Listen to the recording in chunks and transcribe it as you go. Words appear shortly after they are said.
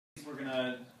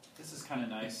This is kind of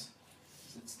nice.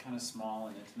 It's kind of small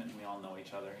and intimate, and we all know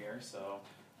each other here, so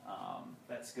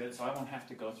that's good. So I won't have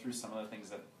to go through some of the things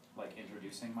that, like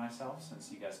introducing myself, since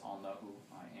you guys all know who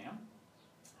I am.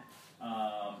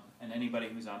 And anybody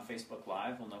who's on Facebook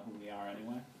Live will know who we are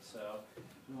anyway, so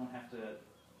we won't have to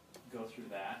go through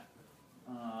that.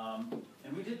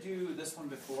 And we did do this one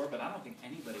before, but I don't think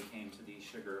anybody came to the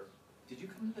sugar. Did you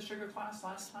come to the sugar class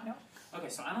last time? No. Okay,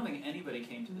 so I don't think anybody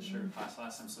came to the sugar class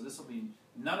last time, so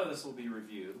none of this will be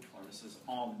reviewed, or this is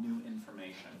all new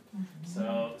information.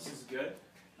 So this is good.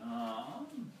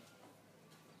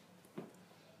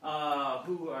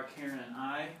 Who are Karen and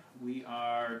I? We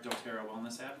are doTERRA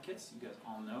Wellness Advocates. You guys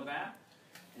all know that.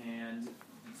 And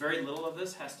very little of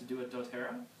this has to do with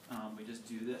doTERRA. We just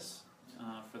do this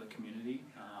for the community.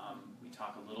 We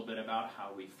talk a little bit about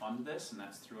how we fund this, and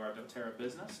that's through our doTERRA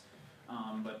business.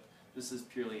 But this is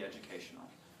purely educational.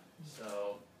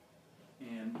 So,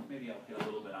 and maybe I'll hit a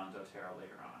little bit on doTERRA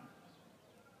later on.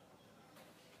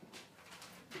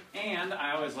 And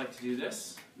I always like to do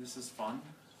this. This is fun.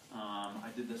 I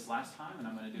did this last time, and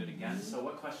I'm going to do it again. So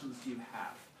what questions do you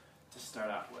have to start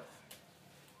out with?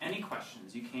 Any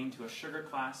questions? You came to a sugar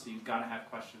class, so you've got to have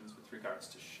questions with regards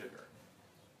to sugar.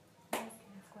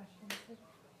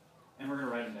 And we're going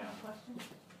to write them down.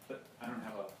 But I don't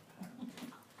have a pen.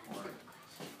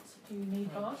 Do you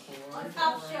need both? On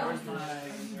top shelf.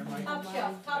 Top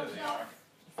shelf. Top There they shelf.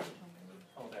 are.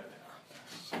 Oh, there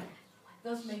they are.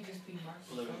 Those may just be marked.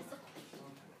 Blue.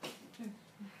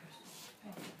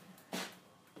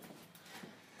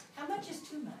 How much is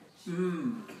too much?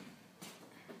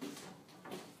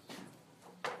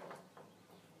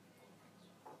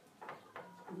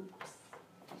 Oops.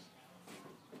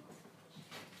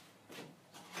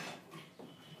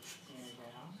 There you go.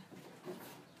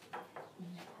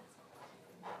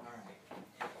 All right.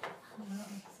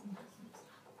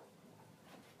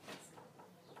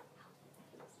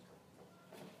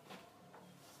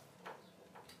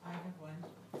 I have one.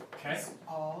 Okay. It's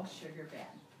all sugar bad.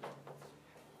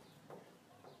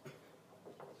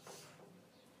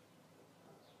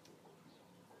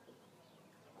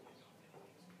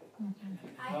 Well,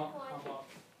 how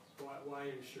about, why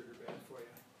is sugar bad for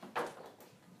you?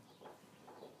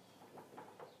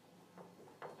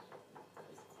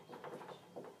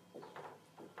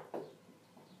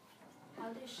 How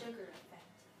does sugar affect?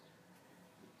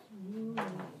 Ooh.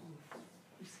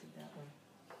 You see that one?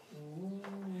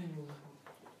 Ooh.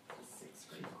 Sixth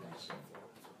grade question.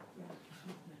 Yeah.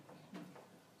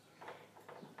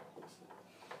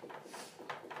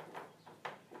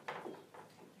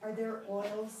 Are there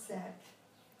oils that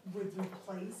would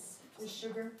replace the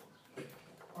sugar,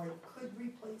 or could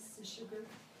replace the sugar?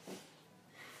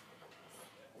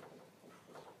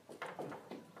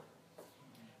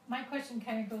 My question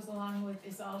kind of goes along with,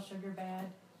 is all sugar bad?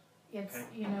 It's, Okay.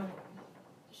 you know,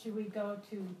 should we go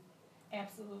to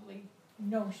absolutely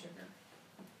no sugar?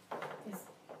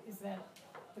 Is that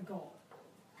the goal?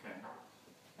 Okay.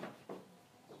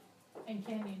 And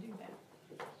can you do that?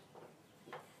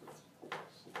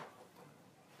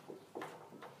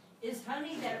 Is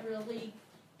honey that really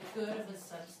good of a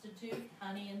substitute?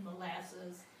 Honey and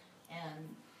molasses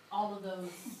and all of those,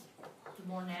 the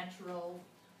more natural,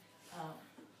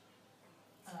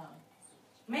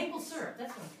 maple syrup,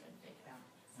 that's what I'm trying to think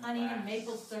about. Honey and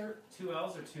maple syrup, 2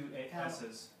 L's or 2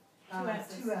 S's? two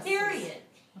S's, Two S's. period.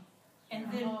 And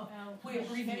then Oh, we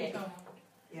abbreviate.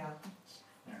 Yeah,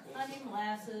 There. Honey,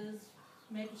 molasses,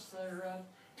 maple syrup.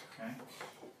 Okay.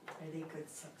 are they good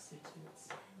substitutes?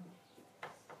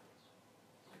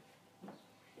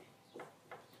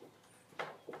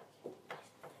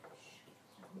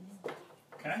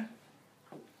 Okay.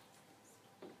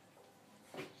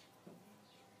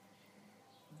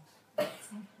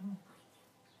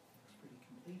 Pretty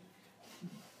complete.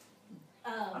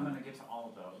 I'm going to get to all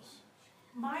of those.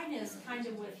 Mine is kind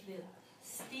of with the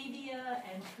stevia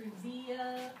and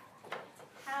truvia.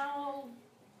 How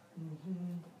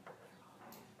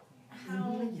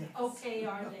Yes. okay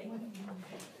are they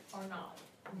or not?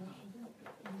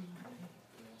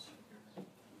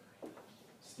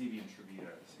 Stevia and Truvita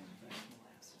are the same thing.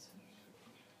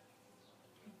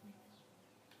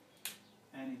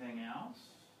 Anything else?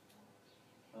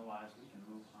 Otherwise, we can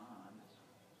move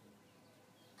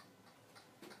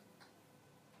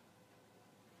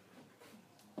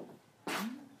on.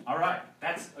 All right,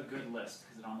 that's a good list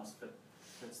because it almost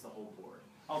fits the whole board.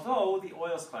 Although the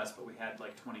oils class, but we had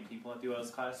like 20 people at the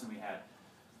oils class, and we had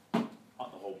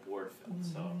the whole board filled.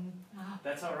 So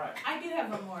that's all right. I do have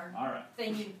one more All right.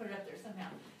 thing, you can put it up there somehow.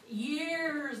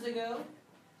 Years ago,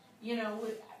 you know,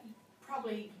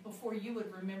 probably before you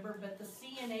would remember, but the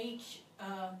C&H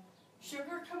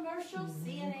sugar commercial,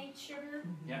 C&H sugar,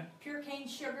 Yeah. pure cane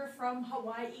sugar from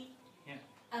Hawaii.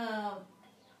 Yeah.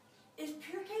 Is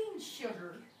pure cane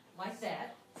sugar like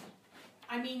that?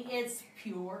 I mean, it's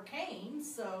pure cane,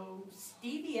 so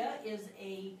stevia is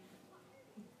a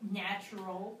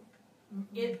natural.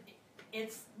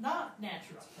 It's not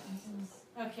natural.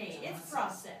 Okay, it's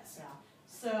processed. Yeah.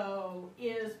 So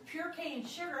is pure cane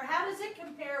sugar, how does it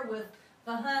compare with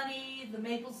the honey, the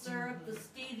maple syrup, the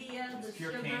stevia, the It's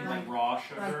pure sugar? cane, like raw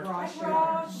sugar. Like raw sugar.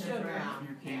 Raw the sugar. brown.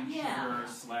 Pure cane Yeah.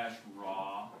 sugar /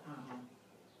 raw Uh-huh.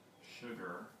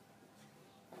 sugar.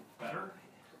 Better?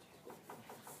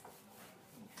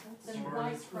 Then Or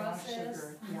white Raw process.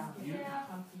 sugar, yeah. You-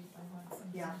 Yeah,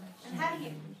 Yeah. and how do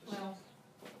you, well,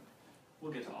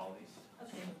 We'll get to all these.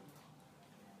 okay.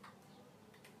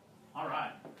 All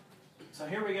right. So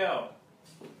here we go.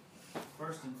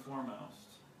 First and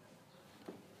foremost,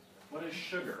 what is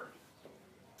sugar?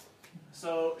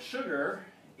 So sugar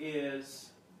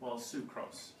is, well,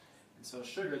 sucrose. And so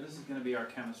sugar, this is going to be our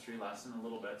chemistry lesson a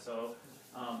little bit. So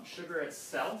sugar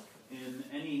itself in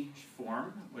any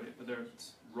form, whether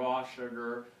it's raw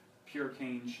sugar, pure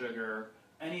cane sugar,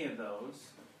 any of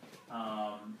those,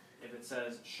 if it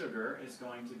says sugar, is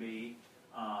going to be,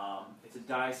 it's a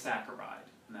disaccharide,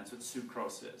 and that's what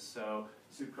sucrose is. So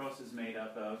sucrose is made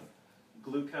up of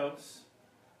glucose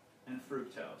and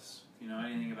fructose. If you know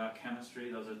anything about chemistry,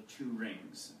 those are two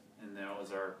rings, and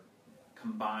those are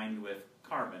combined with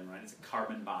carbon, right? It's a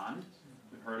carbon bond.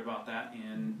 We've heard about that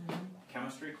in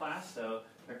chemistry class. So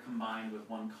they're combined with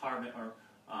one carbon, or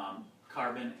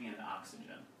carbon and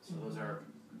oxygen. So those are,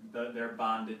 they're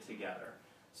bonded together.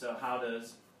 So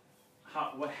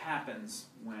what happens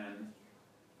when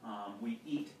we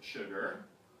eat sugar?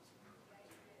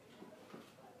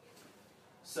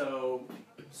 So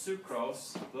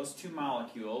sucrose, those two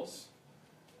molecules,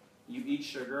 you eat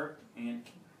sugar and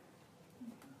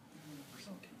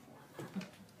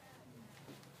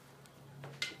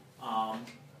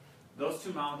those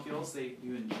two molecules,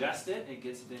 you ingest it, it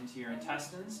gets it into your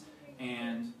intestines,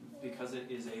 and because it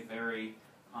is a very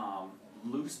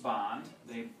loose bond,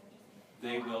 they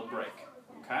will break.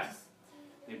 Okay?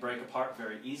 They break apart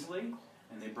very easily,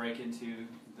 and they break into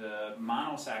the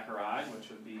monosaccharide, which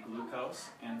would be glucose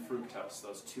and fructose,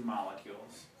 those two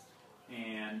molecules.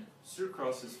 And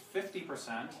sucrose is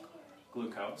 50%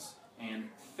 glucose and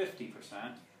 50%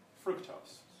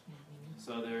 fructose.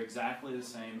 So they're exactly the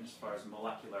same as far as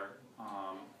molecular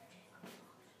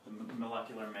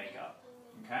makeup.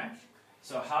 Okay?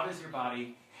 So how does your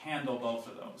body handle both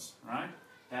of those, right?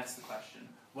 That's the question.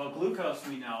 Well, glucose,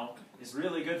 we know, is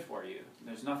really good for you.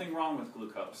 There's nothing wrong with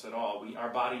glucose at all. Our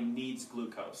body needs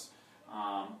glucose.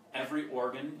 Every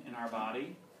organ in our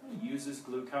body uses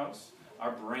glucose.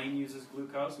 Our brain uses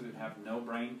glucose. We would have no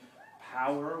brain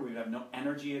power. We would have no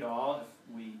energy at all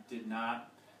if we did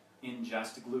not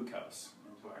ingest glucose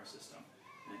into our system.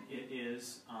 And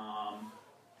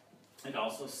it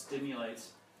also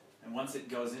stimulates, and once it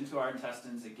goes into our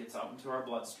intestines, it gets out into our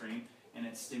bloodstream, and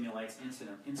it stimulates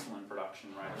insulin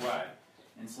production right away.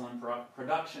 Insulin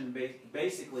production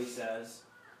basically says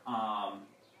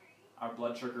our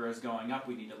blood sugar is going up,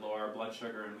 we need to lower our blood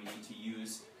sugar, and we need to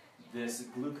use this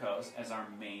glucose as our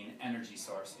main energy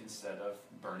source. Instead of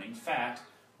burning fat,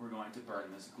 we're going to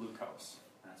burn this glucose.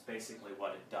 That's basically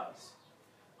what it does.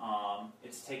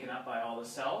 It's taken up by all the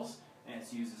cells, and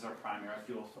it's used as our primary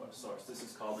fuel source. This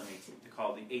is called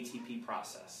the ATP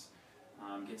process.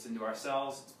 Gets into our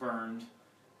cells, it's burned,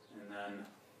 and then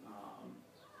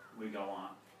we go on.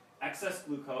 Excess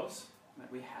glucose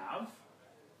that we have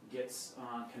gets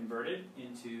converted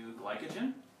into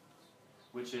glycogen,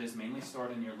 which is mainly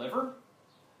stored in your liver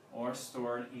or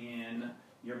stored in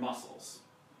your muscles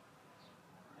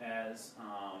as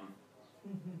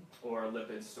or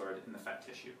lipids stored in the fat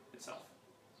tissue itself.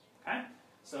 Okay,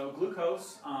 so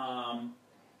glucose,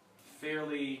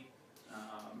 fairly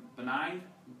benign.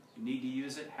 You need to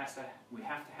use it. We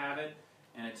have to have it,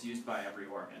 and it's used by every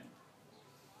organ.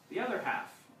 The other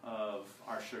half of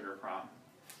our sugar problem,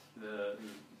 the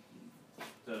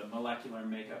molecular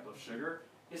makeup of sugar,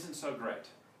 isn't so great.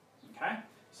 Okay,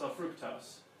 so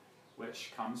fructose,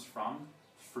 which comes from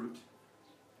fruit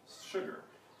sugar.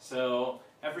 So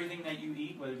everything that you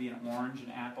eat, whether it be an orange,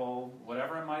 an apple,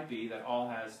 whatever it might be,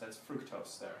 that's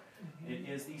fructose there. It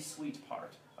is the sweet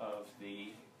part of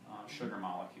the sugar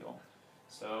molecule.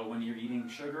 So when you're eating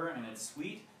sugar and it's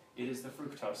sweet, it is the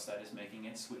fructose that is making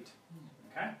it sweet.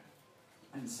 Okay?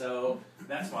 And so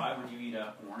that's why when you eat an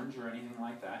orange or anything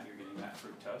like that, you're getting that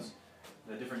fructose.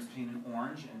 The difference between an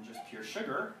orange and just pure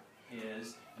sugar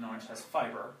is an orange has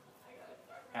fiber,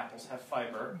 apples have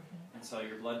fiber, and so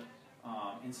your blood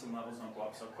insulin levels don't go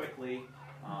up so quickly,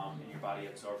 and your body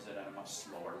absorbs it at a much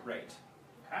slower rate.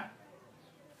 Okay?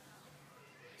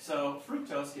 So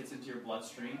fructose gets into your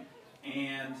bloodstream,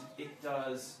 and it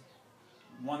does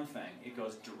one thing. It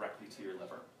goes directly to your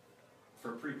liver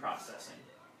for pre-processing.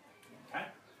 Okay?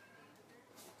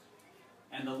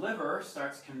 And the liver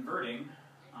starts converting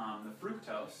the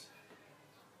fructose,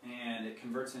 and it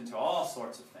converts into all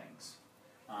sorts of things.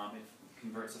 It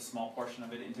converts a small portion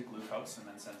of it into glucose and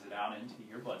then sends it out into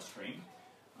your bloodstream.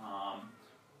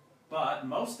 But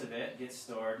most of it gets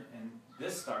stored, and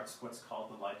this starts what's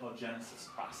called the lipogenesis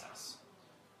process.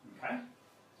 Okay?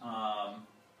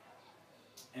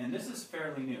 And this is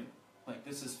fairly new. Like,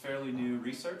 this is fairly new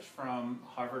research from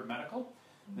Harvard Medical.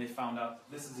 They found out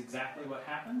this is exactly what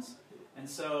happens. And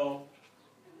so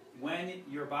when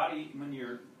your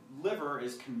liver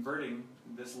is converting,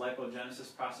 this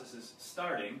lipogenesis process is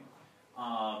starting,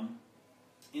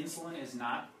 insulin is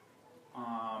not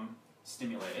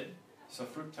stimulated. So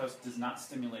fructose does not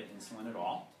stimulate insulin at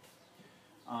all,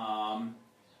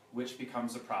 which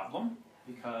becomes a problem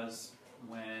because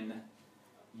when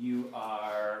you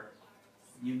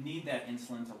need that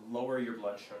insulin to lower your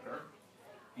blood sugar,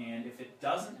 and if it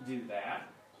doesn't do that,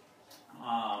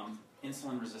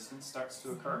 insulin resistance starts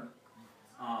to occur.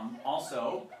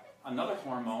 Also, another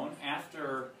hormone,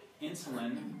 after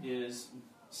insulin is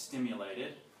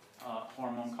stimulated, a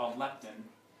hormone called leptin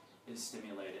is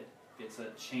stimulated. It's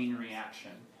a chain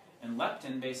reaction. And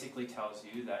leptin basically tells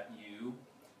you that you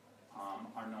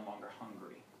are no longer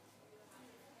hungry.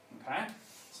 Okay?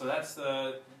 So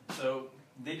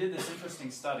they did this interesting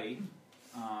study.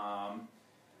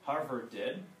 Harvard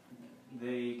did.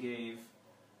 They gave,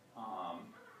 I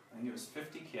think it was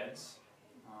 50 kids,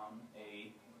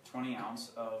 a 20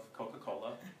 ounce of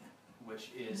Coca-Cola,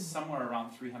 which is somewhere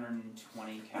around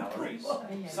 320 calories,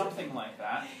 something like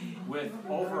that, with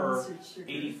over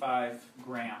 85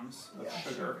 grams of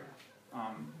sugar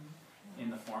in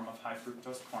the form of high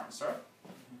fructose corn syrup.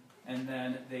 And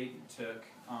then they took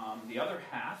the other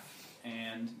half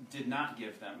and did not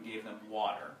gave them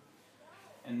water.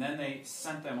 And then they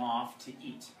sent them off to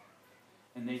eat.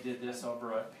 And they did this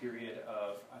over a period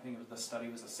of, I think the study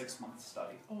was a 6-month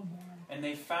study. Oh, man. And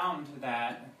they found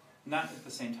that, not at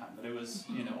the same time, but it was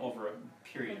over a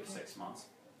period of 6 months.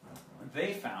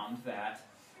 They found that,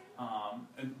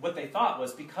 and what they thought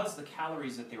was because the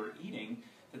calories that they were eating,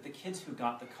 that the kids who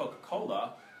got the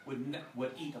Coca-Cola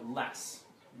would eat less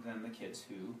than the kids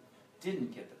who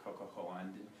didn't get the Coca-Cola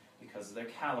and because their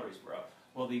calories were up.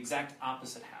 Well, the exact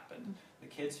opposite happened. The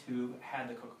kids who had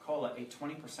the Coca-Cola ate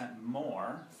 20%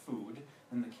 more food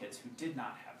than the kids who did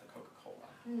not have the Coca-Cola.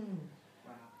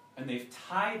 Wow. And they've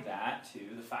tied that to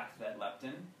the fact that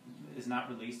leptin is not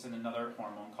released in another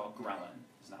hormone called ghrelin,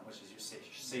 which is your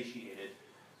satiated,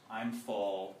 I'm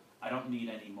full, I don't need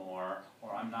any more,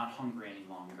 or I'm not hungry any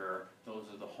longer. Those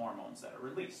are the hormones that are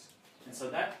released. And so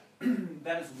that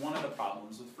is one of the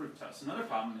problems with fructose. Another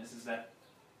problem is that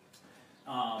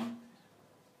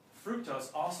fructose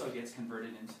also gets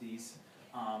converted into these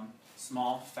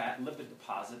small fat lipid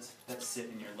deposits that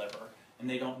sit in your liver, and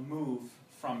they don't move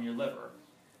from your liver.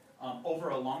 Over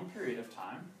a long period of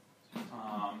time,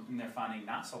 and they're finding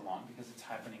not so long because it's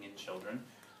happening in children,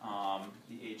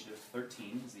 the age of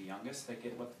 13 is the youngest, they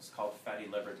get what's called fatty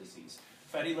liver disease.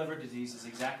 Fatty liver disease is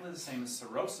exactly the same as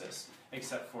cirrhosis,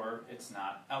 except for it's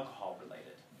not alcohol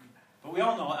related. But we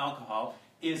all know alcohol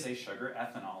is a sugar,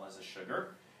 ethanol is a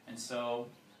sugar, and so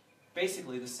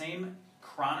basically the same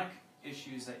chronic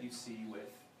issues that you see with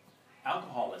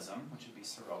alcoholism, which would be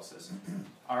cirrhosis,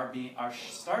 are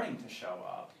starting to show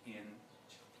up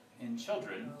in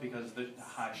children because of the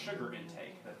high sugar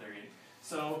intake that they're eating.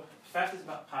 So fat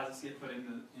deposits get put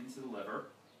into the liver,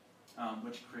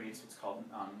 which creates what's called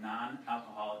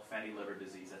non-alcoholic fatty liver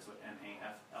disease. That's what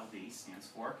NAFLD stands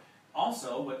for.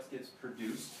 Also, what gets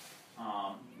produced,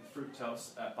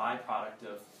 fructose, a byproduct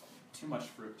of too much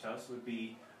fructose, would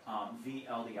be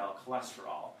VLDL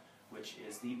cholesterol, which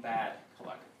is the bad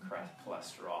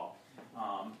cholesterol,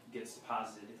 gets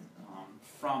deposited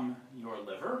from your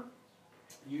liver.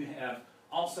 You have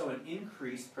also an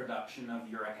increased production of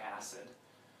uric acid.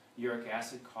 Uric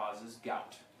acid causes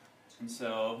gout. And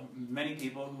so many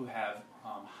people who have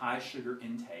high sugar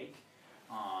intake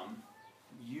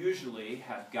usually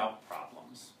have gout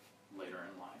problems later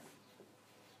in life.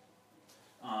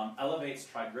 Elevates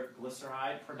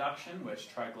triglyceride production, which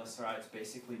triglycerides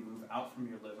basically move out from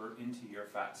your liver into your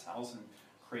fat cells and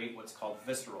create what's called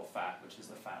visceral fat, which is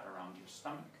the fat around your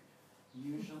stomach,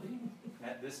 usually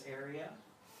at this area.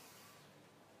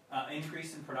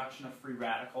 Increase in production of free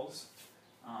radicals.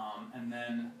 and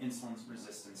then insulin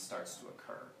resistance starts to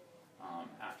occur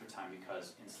after time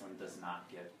because insulin does not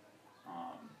get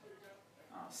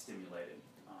stimulated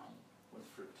with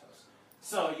fructose.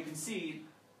 So you can see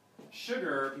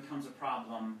sugar becomes a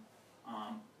problem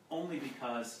only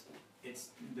because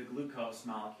the glucose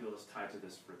molecule is tied to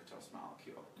this fructose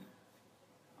molecule.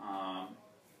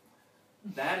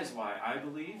 That is why I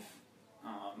believe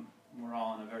we're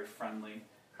all in a very friendly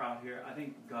crowd here. I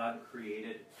think God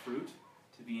created fruit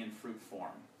to be in fruit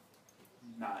form,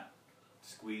 not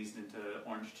squeezed into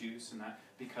orange juice and that,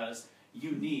 because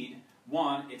you need,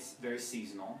 one, it's very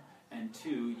seasonal, and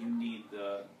two, you need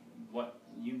the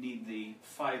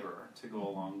fiber to go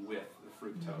along with the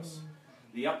fructose.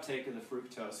 The uptake of the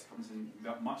fructose comes in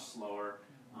much slower,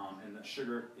 and the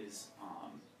sugar is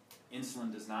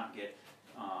insulin does not get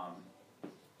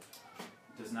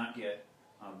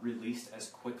released as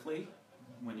quickly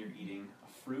when you're eating a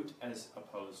fruit as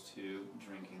opposed to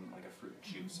drinking like a fruit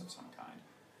juice of some kind.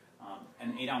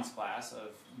 An 8-ounce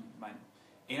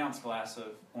glass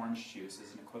of orange juice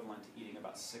is an equivalent to eating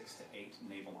about 6 to 8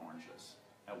 navel oranges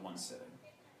at one sitting.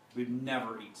 We'd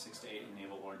never eat 6 to 8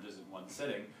 navel oranges in one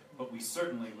sitting, but we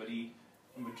certainly would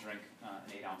drink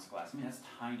an 8-ounce glass. I mean, that's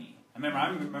tiny. I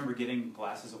remember getting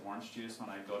glasses of orange juice when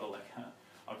I go to like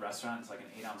a restaurant. It's like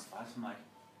an 8-ounce glass. I'm like,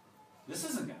 this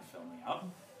isn't going to fill me up.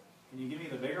 Can you give me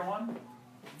the bigger one?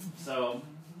 So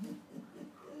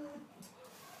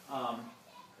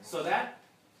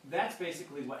that's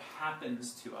basically what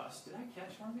happens to us. Did I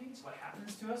catch one of these? What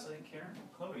happens to us? I think Karen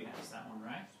and Chloe asked that one,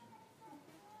 right?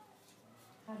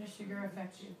 How does sugar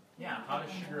affect you? Yeah, how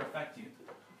does sugar affect you?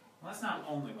 Well, that's not the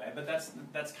only way, but that's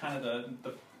kind of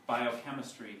the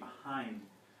biochemistry behind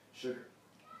sugar.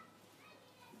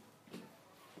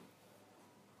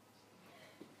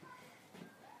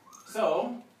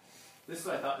 So, this is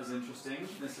what I thought was interesting.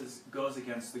 This goes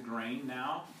against the grain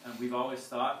now. And we've always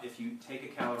thought if you take a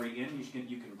calorie in,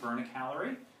 you can burn a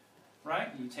calorie, right?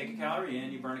 You take a calorie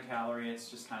in, you burn a calorie. It's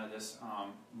just kind of this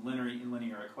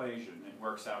linear equation. It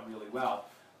works out really well.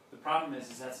 The problem is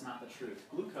that's not the truth.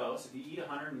 Glucose, if you eat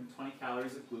 120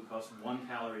 calories of glucose, 1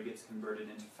 calorie gets converted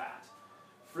into fat.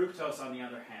 Fructose, on the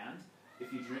other hand,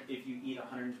 if you eat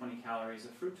 120 calories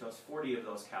of fructose, 40 of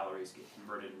those calories get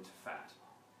converted into fat.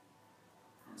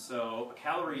 And so a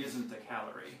calorie isn't a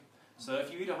calorie. So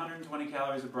if you eat 120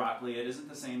 calories of broccoli, it isn't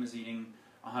the same as eating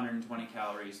 120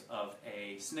 calories of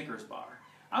a Snickers bar.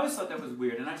 I always thought that was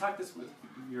weird, and I talked this with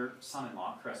your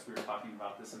son-in-law, Chris. We were talking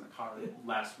about this in the car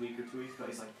last week or 2 weeks ago.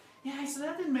 He's like, yeah, I said,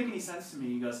 that didn't make any sense to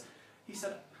me. He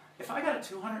said, if I got a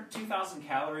 2,000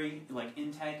 calorie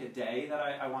intake a day that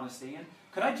I want to stay in,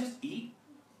 could I just eat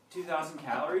 2,000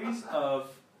 calories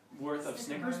worth of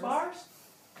Snickers bars?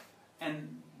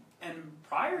 And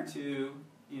prior to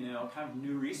kind of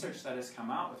new research that has come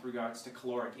out with regards to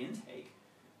caloric intake,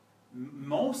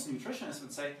 most nutritionists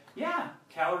would say, yeah,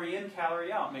 calorie in, calorie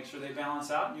out. Make sure they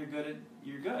balance out, and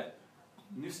you're good.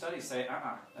 New studies say,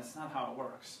 that's not how it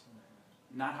works.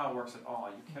 Not how it works at all.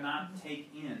 You cannot take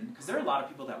in, because there are a lot of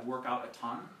people that work out a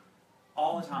ton,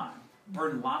 all the time,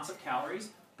 burn lots of calories,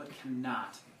 but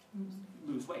cannot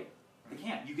lose weight. They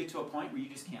can't. You get to a point where you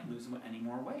just can't lose any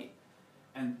more weight.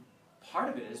 And part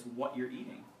of it is what you're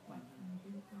eating.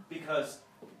 Because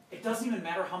it doesn't even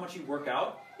matter how much you work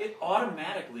out, it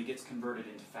automatically gets converted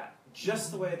into fat.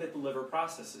 Just the way that the liver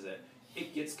processes it,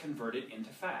 it gets converted into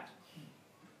fat.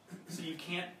 So you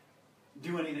can't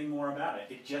do anything more about it.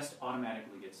 It just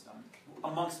automatically gets done.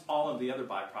 Amongst all of the other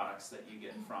byproducts that you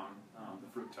get from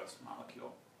the fructose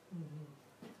molecule.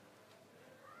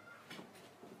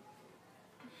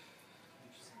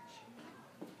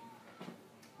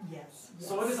 Yes.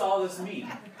 So what does all this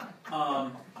mean?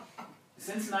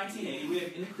 Since 1980, we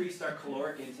have increased our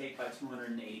caloric intake by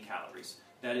 280 calories.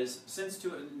 That is,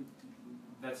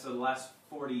 that's the last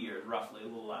 40 years, roughly, a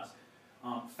little less.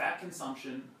 Fat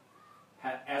consumption,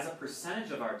 as a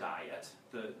percentage of our diet,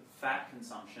 the fat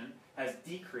consumption has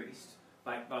decreased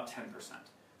by about 10%.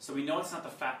 So we know it's not the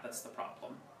fat that's the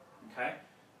problem. Okay?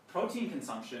 Protein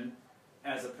consumption,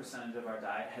 as a percentage of our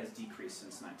diet, has decreased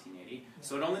since 1980.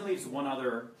 So it only leaves one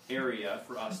other area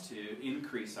for us to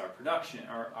increase our production,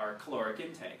 our caloric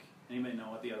intake. Anybody know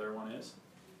what the other one is?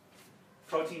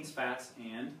 Proteins, fats,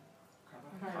 and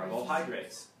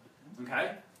carbohydrates.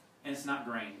 Okay? And it's not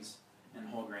grains and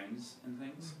whole grains and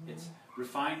things. It's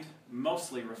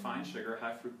mostly refined sugar,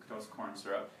 high fructose corn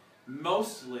syrup,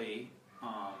 mostly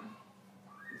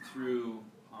through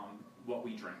what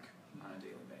we drink on a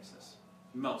daily basis.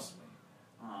 Mostly.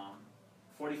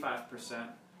 45%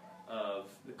 of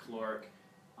the caloric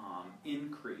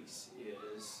increase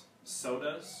is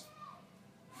sodas,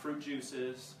 fruit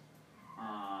juices,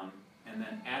 and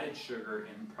then added sugar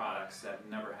in products that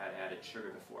never had added sugar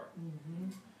before.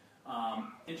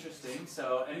 Interesting.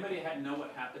 So anybody know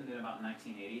what happened in about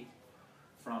 1980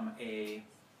 from a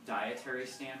dietary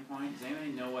standpoint? Does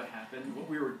anybody know what happened? What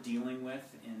we were dealing with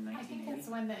in 1980? I think that's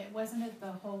when wasn't it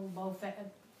the whole low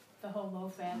fat. Low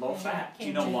thing fat. that Do you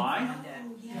came know in? why?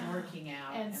 Yeah. Working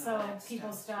out. And all so that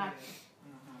people stuff, stopped too.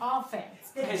 All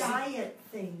fats. The Okay, so- diet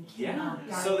thing came Yeah.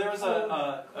 out. So there was Diet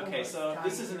okay. Coke, So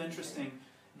this is an diet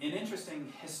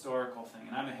interesting historical thing,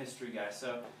 and I'm a history guy.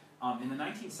 So in the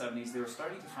 1970s, they were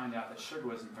starting to find out that sugar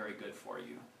wasn't very good for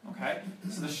you. Okay.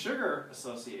 So the Sugar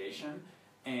Association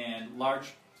and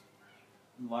large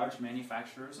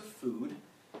manufacturers of food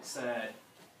said,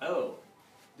 "Oh,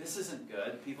 this isn't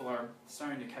good. People are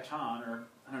starting to catch on," or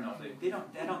I don't know.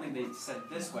 I don't think they said it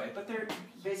this way, but they're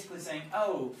basically saying,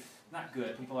 "Oh, not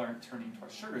good. People aren't turning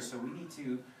towards sugar, so we need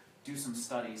to do some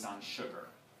studies on sugar."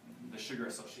 The Sugar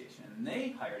Association, and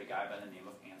they hired a guy by the name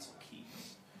of Ansel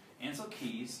Keys. Ansel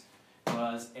Keys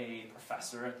was a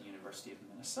professor at the University of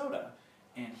Minnesota,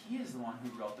 and he is the one who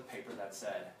wrote the paper that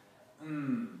said,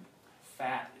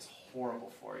 fat is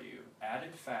horrible for you.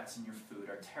 Added fats in your food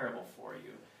are terrible for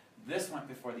you. This went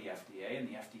before the FDA, and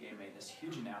the FDA made this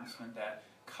huge announcement that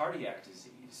cardiac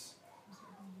disease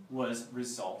was a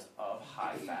result of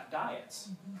high-fat diets.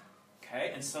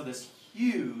 Okay, and so this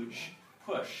huge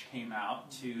push came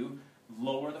out to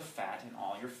lower the fat in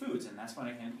all your foods, and that's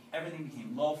when everything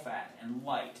became low-fat and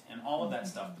light and all of that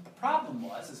stuff. But the problem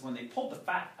is when they pulled the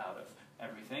fat out of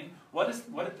everything, what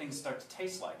did things start to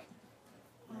taste like?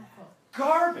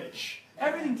 Garbage.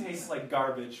 Everything tastes like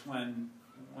garbage when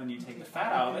you take the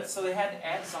fat out of it, so they had to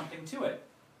add something to it.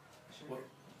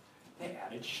 They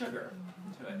added sugar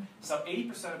to it. So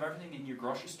 80% of everything in your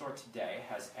grocery store today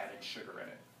has added sugar in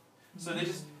it. So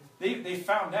they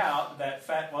found out that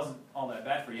fat wasn't all that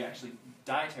bad for you. Actually,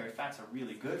 dietary fats are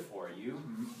really good for you.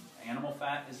 Animal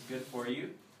fat is good for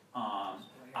you.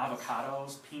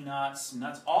 Avocados, peanuts,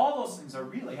 nuts, all those things are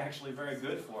really actually very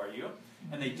good for you.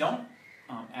 And they don't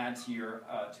add to your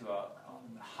to a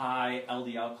high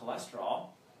LDL cholesterol.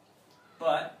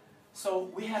 But so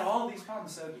we had all these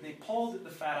problems. So they pulled the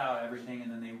fat out of everything, and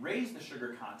then they raised the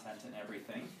sugar content in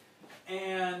everything.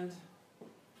 And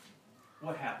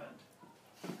what happened?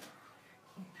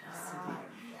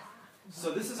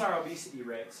 So this is our obesity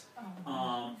rates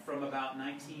from about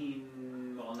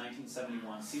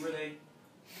 1971. See where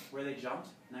they jumped?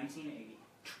 1980.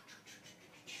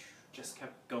 Just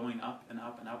kept going up and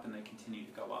up and up, and they continue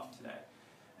to go up today.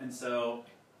 And so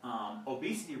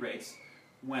obesity rates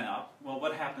went up. Well,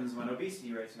 what happens when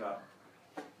obesity rates go up?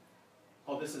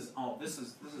 This is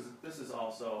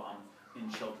also in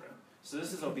children. So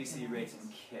this is obesity rates in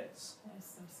kids.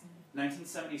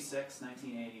 1976,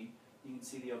 1980, you can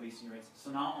see the obesity rates.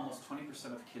 So now almost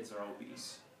 20% of kids are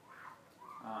obese.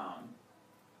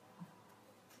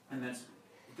 And that's,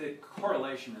 the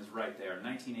correlation is right there.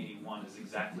 1981 is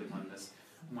exactly when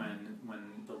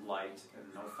the light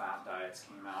and no-fat diets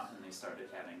came out and they started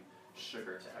adding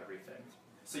sugar to everything.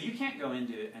 So you can't go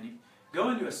into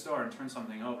a store and turn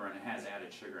something over and it has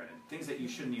added sugar in it. Things that you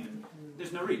shouldn't even,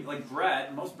 there's no reason. Like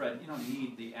bread, most bread, you don't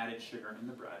need the added sugar in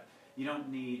the bread. You don't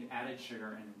need added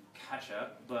sugar in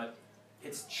ketchup, but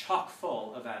it's chock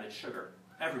full of added sugar.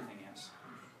 Everything is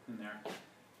in there.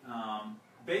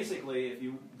 Basically, if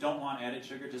you don't want added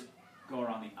sugar, just go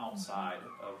around the outside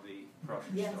of the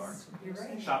grocery store. You're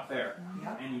right. Shop there.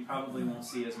 Yep. And you probably won't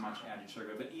see as much added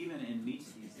sugar. But even in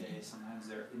meats these days, sometimes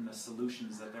they're in the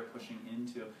solutions that they're pushing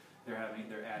into, they're adding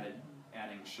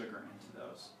sugar into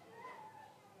those.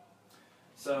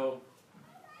 So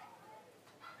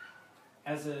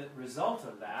as a result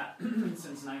of that,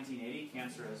 since 1980,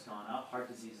 cancer has gone up, heart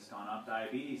disease has gone up,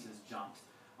 diabetes has jumped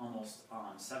almost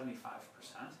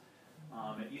 75%.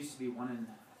 It used to be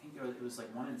it was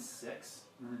like 1 in 6,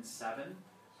 1 in 7,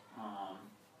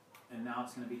 and now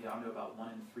it's going to be down to about 1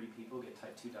 in 3 people get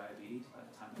type 2 diabetes by the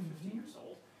time they're 15 years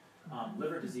old.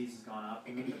 Liver disease has gone up,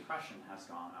 and depression has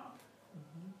gone up.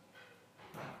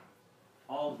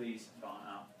 All of these have gone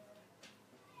up.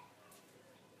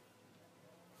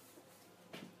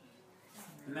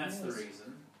 And that's the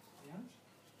reason.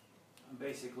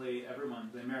 Basically,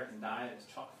 the American diet is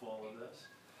chock full of this.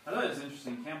 I thought it was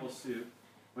interesting, Campbell's soup,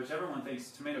 which everyone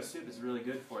thinks tomato soup is really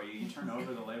good for you. You turn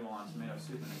over the label on tomato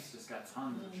soup and it's just got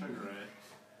tons of sugar in it.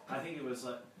 I think it was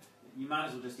like, you might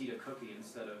as well just eat a cookie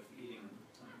instead of eating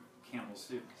Campbell's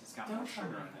soup because it's got more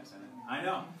sugar in it. I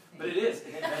know, but it is.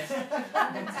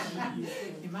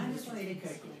 You might as well eat a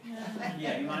cookie.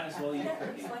 Yeah, you might as well eat a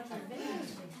cookie.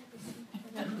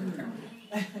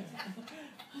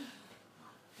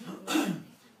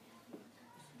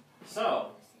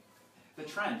 So, the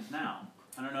trend now.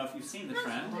 you've seen the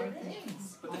trend,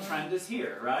 but the trend is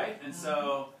here, right? And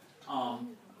so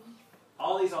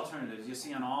all these alternatives you'll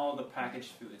see on all the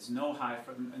packaged foods, no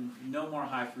more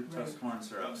high fructose corn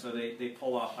syrup. So they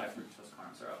pull off high fructose corn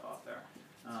syrup off there.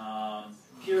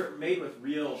 Pure, made with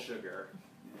real sugar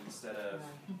instead of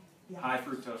high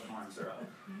fructose corn syrup.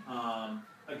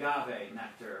 Agave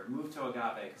nectar, move to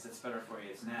agave because it's better for you.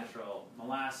 It's natural.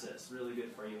 Molasses, really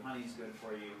good for you. Honey's good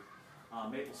for you.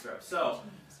 Maple syrup. So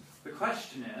the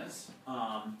question is,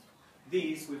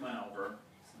 these we went over.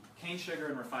 Cane sugar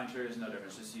and refined sugar is no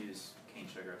difference. Just use cane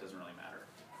sugar. It doesn't really matter.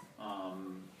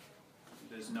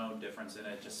 There's no difference in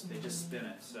it. They just spin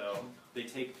it. So they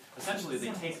take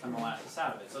the molasses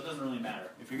out of it. So it doesn't really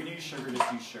matter. If you're going to use sugar,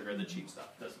 just use sugar. The cheap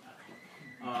stuff doesn't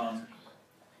matter.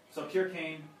 So pure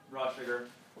cane, raw sugar,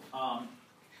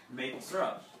 maple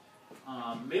syrup.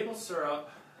 Maple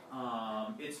syrup,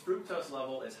 its fructose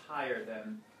level is higher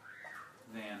than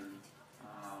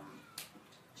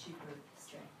Cheaper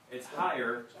strength. it's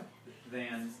higher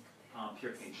than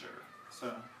pure cane sugar.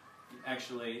 So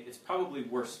actually, it's probably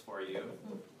worse for you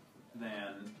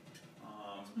than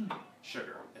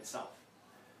sugar itself.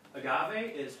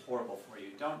 Agave is horrible for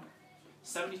you.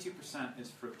 72%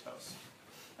 is fructose,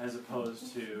 as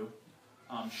opposed to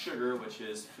sugar, which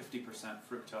is 50%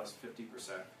 fructose,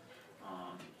 50%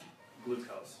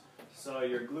 glucose. So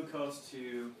your glucose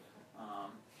to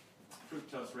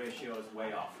fructose ratio is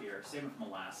way off here. Same with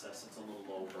molasses, it's a little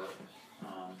over.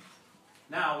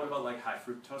 Now, what about like high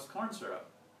fructose corn syrup?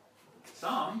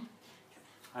 Some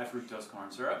high fructose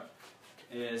corn syrup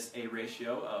is a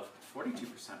ratio of 42%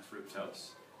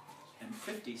 fructose and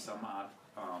 50 some odd,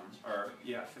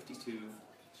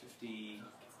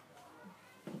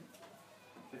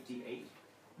 58,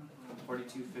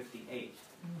 42, 58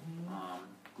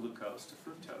 glucose to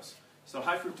fructose. So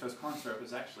high fructose corn syrup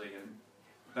is actually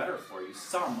better for you.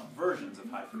 Some versions of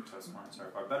high fructose corn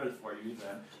syrup are better for you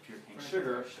than pure cane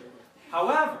sugar.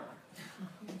 However,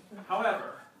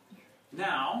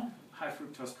 now high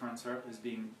fructose corn syrup is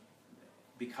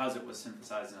because it was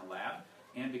synthesized in a lab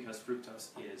and because fructose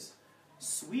is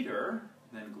sweeter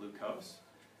than glucose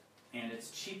and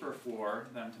it's cheaper for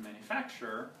them to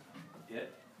manufacture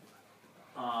it,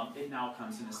 it now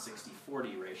comes in a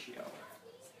 60-40 ratio.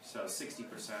 So 60%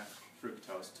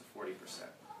 fructose to 40%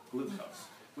 glucose,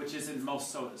 which is in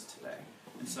most sodas today.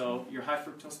 And so your high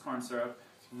fructose corn syrup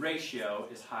ratio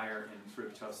is higher in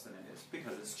fructose than it is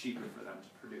because it's cheaper for them to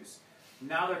produce.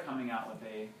 Now they're coming out with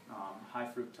a high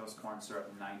fructose corn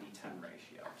syrup 90-10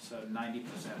 ratio. So 90%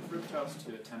 fructose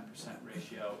to a 10%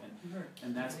 ratio,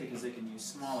 and that's because they can use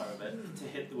smaller of it to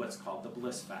hit what's called the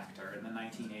bliss factor. In the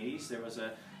 1980s, there was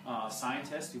a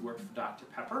scientist who worked for Dr.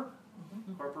 Pepper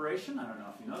Corporation. I don't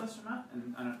know if you know this or not.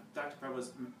 And Dr. Pepper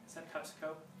is that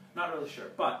PepsiCo? Not really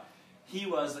sure, but he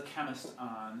was a chemist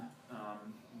on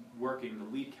working, the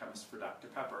lead chemist for Dr.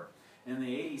 Pepper. In the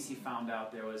 80s, he found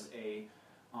out there was a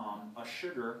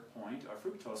sugar point, a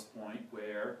fructose point,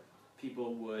 where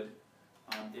people would,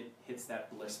 it hits that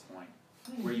bliss point,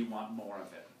 where you want more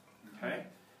of it, okay?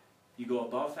 You go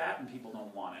above that and people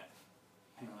don't want it.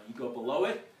 You go below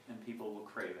it and people will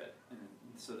crave it. And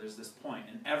so there's this point.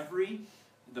 And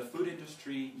the food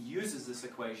industry uses this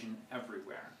equation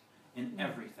everywhere, in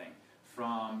everything,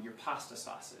 from your pasta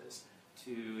sauces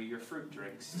to your fruit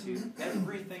drinks, to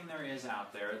everything there is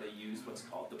out there, they use what's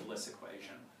called the bliss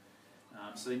equation.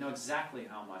 So they know exactly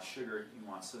how much sugar you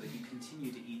want so that you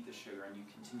continue to eat the sugar and you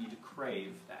continue to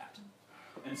crave that.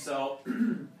 And so,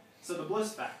 so the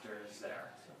bliss factor is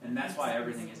there. And that's why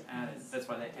everything is added. That's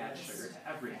why they add sugar to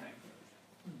everything.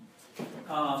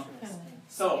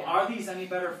 So are these any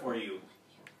better for you?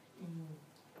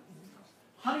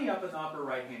 Honey up in the upper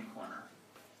right-hand corner.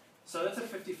 So that's a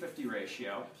 50-50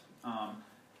 ratio.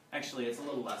 Actually, it's a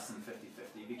little less than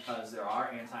 50-50 because there are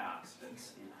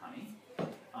antioxidants in honey.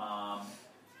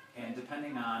 And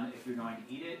depending on if you're going to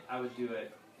eat it, I would do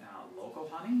it local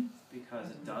honey because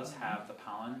it does have the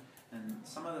pollen and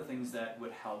some of the things that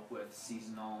would help with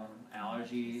seasonal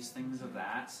allergies, things of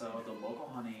that. So the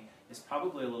local honey is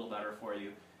probably a little better for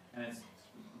you, and it's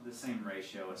the same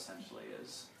ratio essentially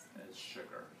as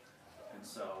sugar. And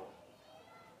so,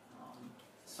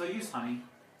 so use honey,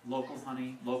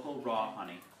 local raw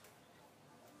honey.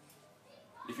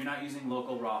 If you're not using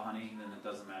local raw honey, then it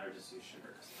doesn't matter, just use sugar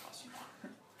because it costs you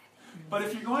more. But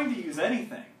if you're going to use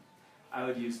anything, I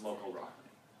would use local raw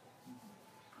honey.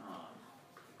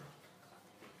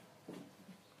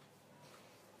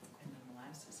 And the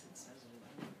molasses, it says it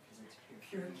because it's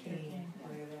Pure cane.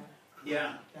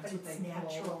 Yeah. But it's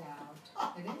natural.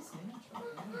 It is natural.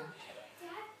 Yeah.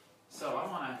 So I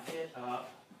want to hit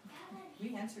up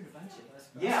We answered a bunch of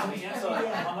those. Yeah, we answered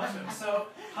Yeah. how much. So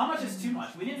how much is too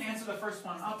much? We didn't answer the first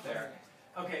one up there.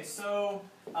 Okay, so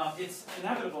it's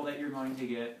inevitable that you're going to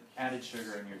get added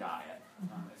sugar in your diet.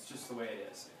 It's just the way it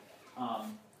is.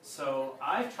 So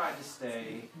I've tried to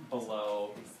stay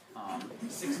below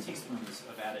 6 teaspoons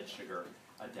of added sugar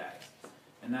a day,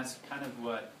 and that's kind of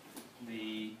what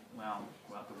the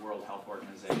World Health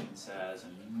Organization says,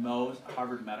 and most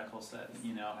Harvard Medical said,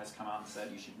 has come out and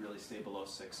said you should really stay below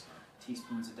 6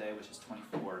 teaspoons a day, which is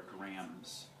 24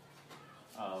 grams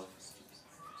of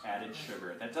added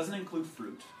sugar. That doesn't include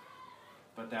fruit,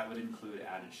 but that would include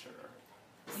added sugar.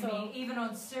 You mean even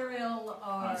on cereal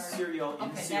or? On cereal, in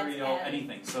Okay, that's cereal, added.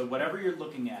 anything. So whatever you're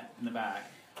looking at in the back,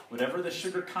 whatever the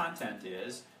sugar content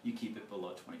is, you keep it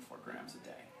below 24 grams a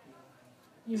day.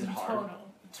 You Is it mean hard? total?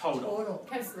 Total.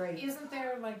 Because Right. isn't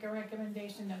there like a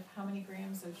recommendation of how many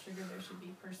grams of sugar there should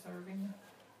be per serving?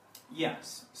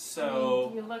 Yes. I mean,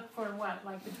 So you look for what,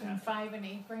 like between 5 and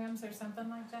 8 grams or something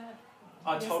like that?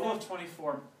 a Is total that- of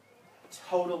 24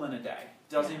 total in a day.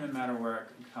 Doesn't even matter where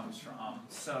it comes from.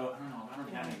 So I don't know. I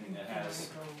don't have anything that has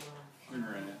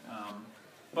sugar in it.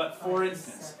 But for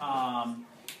instance,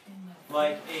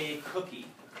 like a cookie,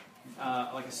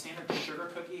 like a standard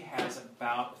sugar cookie has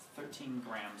about 13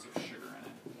 grams of sugar in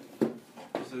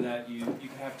it. So that you could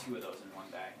have 2 of those in one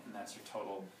day, and that's your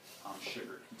total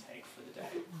sugar intake for the day.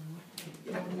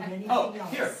 You don't need anything Oh,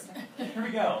 else. here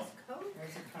we go.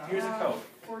 There's a Coke. Here's a Coke.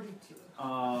 42.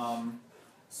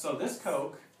 So this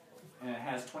Coke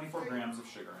has 24 grams of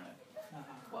sugar in it.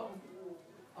 Whoa.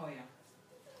 Oh, yeah.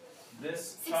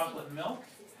 This chocolate milk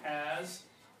has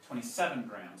 27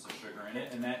 grams of sugar in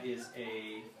it, and that is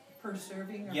a Per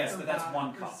serving or yes, per but that's bottle?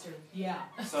 1 cup. Yeah,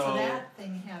 so So that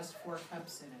thing has 4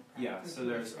 cups in it. yeah, probably. so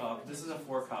there's this is a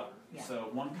 4 cup. Yeah. So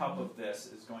 1 cup of this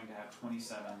is going to have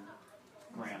 27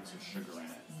 grams of sugar in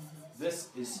it. This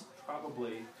is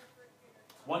probably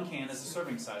 1 can is a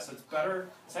serving size, so it's better.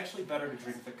 It's actually better to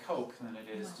drink the Coke than it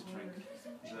is to drink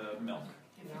the milk,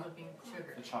 If you're looking at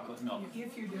sugar. the chocolate milk,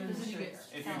 If you're doing Because the you sugar. get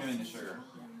if you're doing the sugar.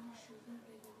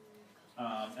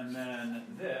 And then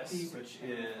this, which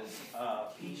is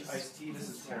peach iced tea. This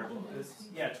is terrible. This,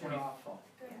 yeah, 20. They're awful.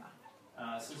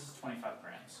 So this is 25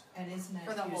 grams. And isn't that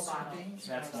For the two whole bottle. servings?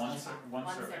 That's one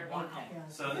serving. Okay. Yeah.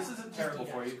 So this isn't terrible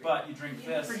for you, but you drink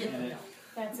this Forget and the it, milk.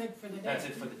 That's it for the day. that's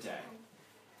it for the day.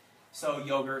 So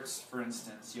yogurts, for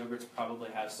instance, yogurts probably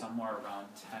have somewhere around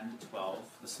 10 to 12,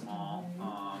 the small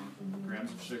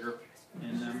grams of sugar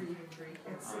in them.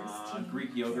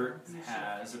 Greek yogurt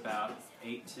has about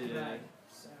 8 to Right,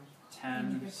 so,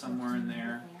 10, somewhere in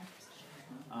there. it's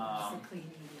Um, a clean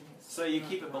eating. So you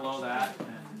keep it below that,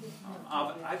 and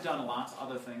I've done lots of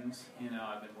other things.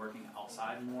 I've been working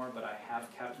outside more, but I have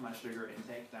kept my sugar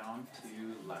intake down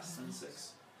to less than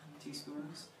 6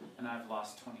 teaspoons, and I've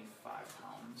lost 25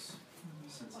 pounds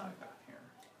since I've got here,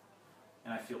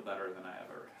 and I feel better than I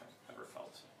ever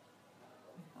felt.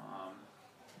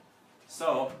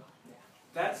 So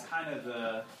that's kind of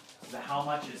the how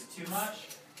much is too much.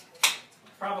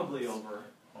 Probably over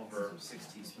 6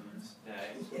 teaspoons a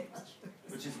day,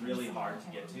 which is really hard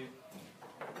to get to.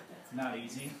 Not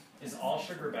easy. Is all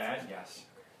sugar bad? Yes.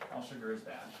 All sugar is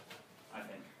bad, I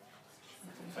think.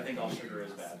 I think all sugar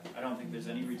is bad. I don't think there's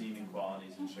any redeeming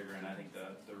qualities in sugar, and I think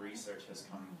the research has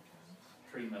come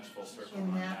pretty much full circle In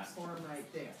on that that. form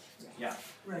right there. Yeah,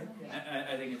 Right.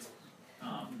 I think it's,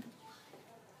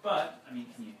 but, I mean,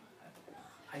 can you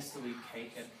ice the wheat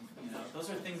cake, those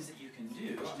are things that you can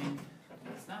do. I mean,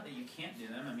 it's not that you can't do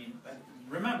them. I mean, but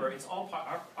remember, it's all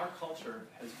our culture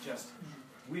has just,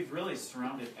 we've really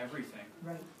surrounded everything.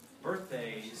 Right.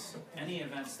 Birthdays, any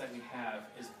events that we have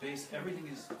is based, everything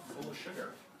is full of sugar.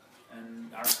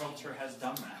 And our culture has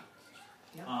done that.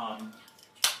 Yep.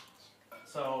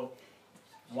 So,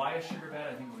 why is sugar bad?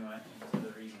 I think we went into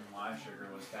the reason why sugar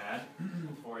was bad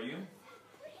for you.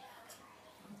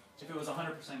 If it was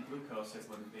 100% glucose, it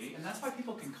wouldn't be. And that's why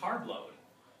people can carb load.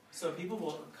 So people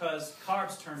will, because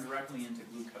carbs turn directly into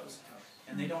glucose.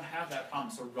 And they don't have that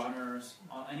problem. So runners,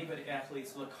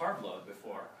 athletes will carb load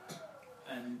before.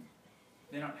 And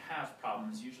they don't have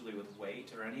problems usually with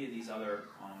weight or any of these other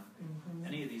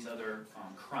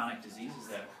chronic diseases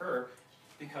that occur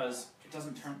because it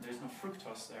doesn't turn. There's no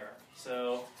fructose there,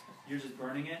 so you're just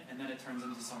burning it, and then it turns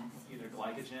into some either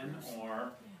glycogen or.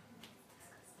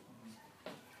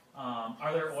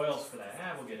 Are there oils for that?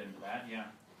 Yeah, we'll get into that. Yeah.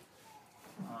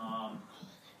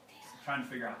 Trying to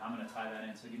figure out how I'm going to tie that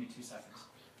in. So give me 2 seconds.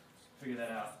 Figure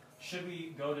that out. Should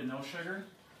we go to no sugar?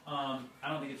 I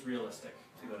don't think it's realistic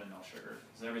to go to no sugar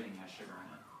because everything has sugar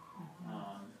in it.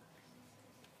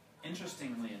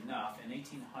 Interestingly enough, in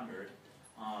 1800,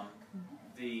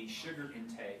 the sugar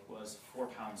intake was 4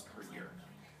 pounds per year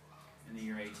in the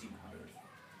year 1800.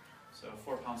 So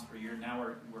 4 pounds per year. Now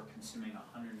we're consuming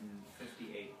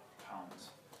 158 pounds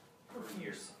per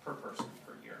year per person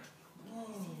per year.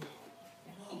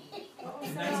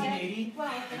 In 1980, Well,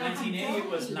 in 1980 it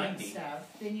was If you don't eat 90.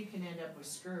 stuff, then you can end up with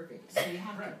scurvy, so you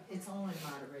have to, Right. it's all in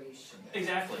moderation.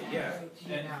 Exactly. Yeah.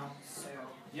 You And- know, so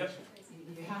Yep.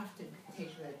 you have to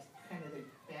take the kind of the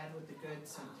bad with the good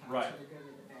sometimes, or Right. the good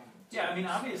with the bad. Yeah, I mean,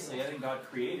 obviously, I think God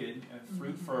created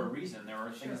fruit for a reason. There were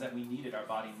things Sure. that we needed. Our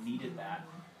body needed that.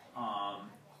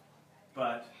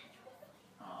 But,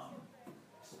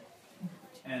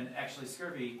 and actually,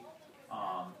 scurvy,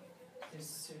 There's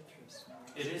citrus.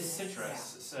 it is citrus,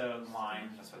 so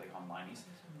lime. That's why they call them limeys.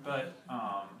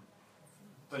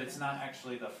 But it's not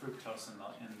actually the fructose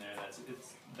in there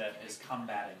that is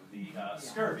combating the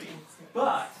scurvy.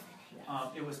 But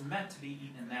it was meant to be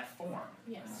eaten in that form,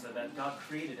 Yes. and so that God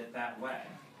created it that way.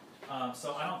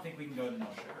 So I don't think we can go to no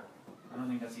sugar. I don't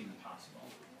think that's even possible.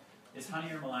 Is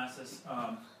honey or molasses,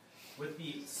 with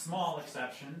the small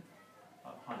exception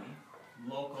of honey,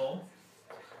 local,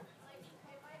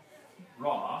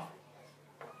 raw.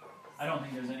 I don't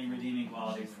think there's any redeeming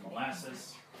qualities in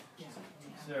molasses,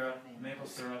 syrup, maple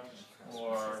syrup,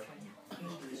 or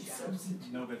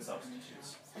no good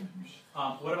substitutes.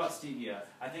 What about stevia?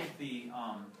 I think the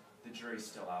jury's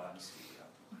still out on stevia.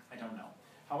 I don't know.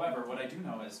 However, what I do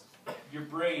know is your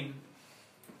brain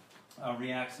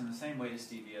reacts in the same way to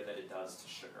stevia that it does to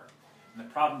sugar. And the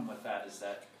problem with that is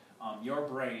that your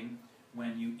brain,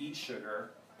 when you eat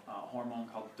sugar, a hormone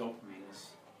called dopamine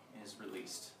is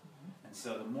released. And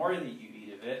so the more that you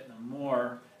eat of it, the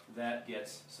more that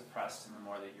gets suppressed and the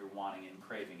more that you're wanting and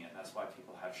craving it. That's why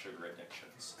people have sugar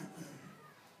addictions.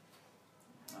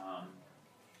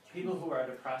 People who are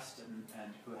depressed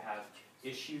and who have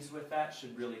issues with that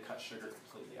should really cut sugar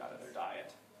completely out of their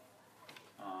diet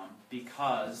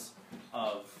because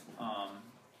of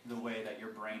the way that your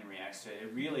brain reacts to it.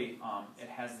 It really it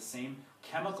has the same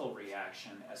chemical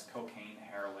reaction as cocaine,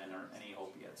 heroin, or any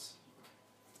opiates.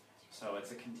 So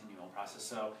it's a continual process.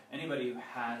 So anybody who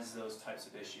has those types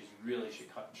of issues really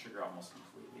should cut sugar almost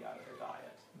completely out of their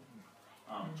diet.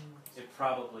 It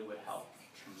probably would help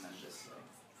tremendously.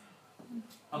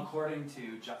 According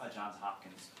to Johns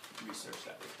Hopkins research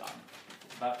that was done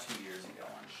about 2 years ago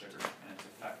on sugar and its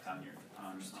effect on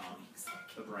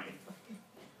the brain.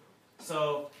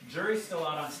 So jury's still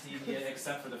out on stevia,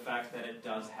 except for the fact that it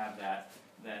does have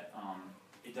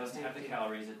it doesn't have the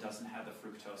calories, it doesn't have the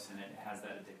fructose in it, it has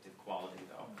that addictive quality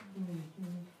though.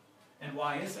 And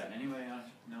why is that? Anybody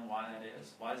know why that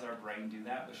is? Why does our brain do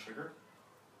that with sugar?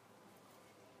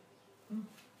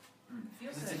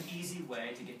 Because it's an easy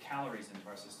way to get calories into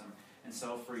our system. And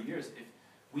so for years, if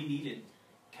we needed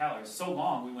calories, so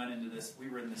long we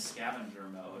were in this scavenger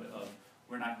mode of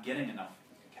we're not getting enough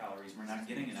calories, we're not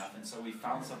getting enough. And so we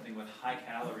found something with high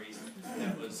calories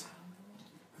that was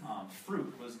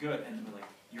fruit was good. And we're like,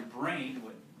 your brain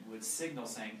would signal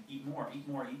saying, eat more, eat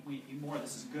more, eat more,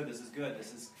 this is good, this is good,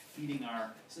 this is feeding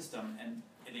our system. And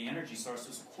the energy source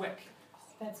was quick.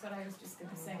 That's what I was just going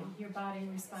to say. Your body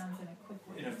responds in a quick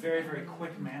way. In a very, very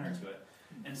quick manner to it.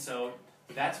 And so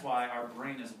that's why our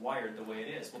brain is wired the way it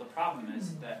is. Well, the problem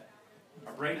is that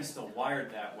our brain is still wired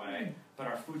that way, but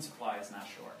our food supply is not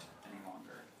short any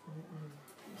longer.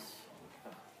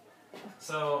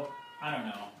 So, I don't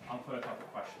know. I'll put a couple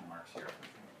question marks here.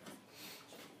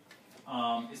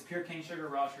 Is pure cane sugar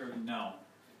raw sugar? No.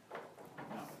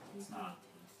 No, it's not.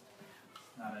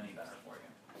 Not any better for you.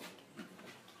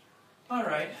 All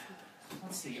right.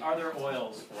 Let's see. Are there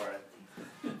oils for it?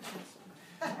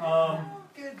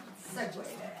 Good segue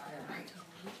there.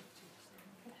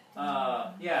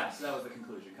 Yeah, so that was the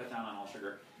conclusion. Cut down on all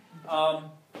sugar.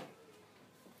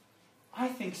 I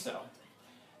think so.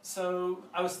 So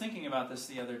I was thinking about this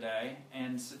the other day,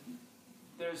 and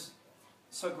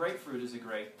grapefruit is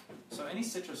so any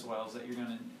citrus oils that you're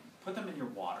going to put them in your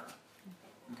water,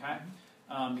 okay?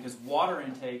 Because water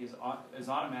intake is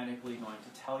automatically going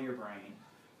to tell your brain,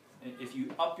 if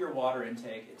you up your water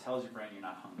intake, it tells your brain you're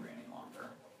not hungry any longer.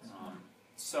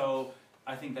 So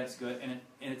I think that's good, and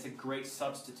it's a great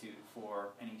substitute for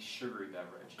any sugary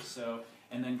beverage. So,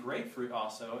 and then grapefruit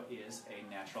also is a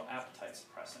natural appetite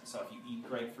suppressant. So if you eat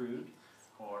grapefruit,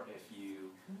 or if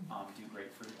you do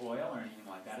grapefruit oil or anything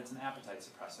like that, it's an appetite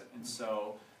suppressant. And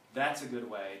so that's a good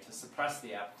way to suppress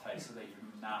the appetite so that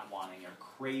you're not wanting or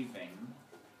craving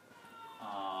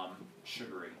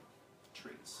sugary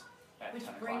treats at Which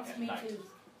 10 o'clock brings at me night. to,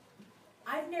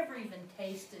 I've never even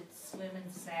tasted Slim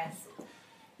and Sassy,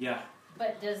 Yeah.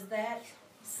 but does that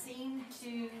seem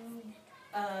to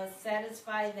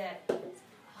satisfy that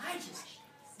I just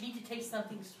need to taste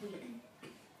something sweet?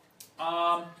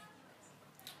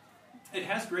 It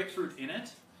has grapefruit in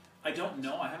it. I don't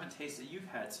know. I haven't tasted. You've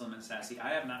had Slim and Sassy. I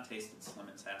have not tasted Slim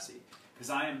and Sassy because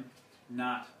I am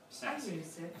not I sassy.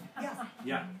 use it, yeah,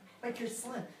 Yeah. but you're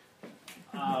slim.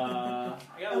 I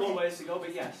got a little ways to go,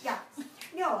 but yes. Yeah,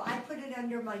 no, I put it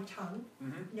under my tongue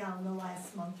Mm-hmm. now in the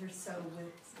last month or so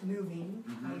with moving.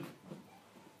 Mhm.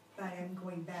 But I'm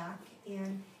going back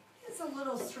and it's a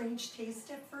little strange taste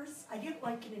at first. I didn't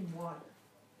like it in water,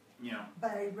 You know,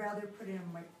 but I'd rather put it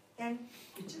in my, and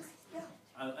it just, yeah,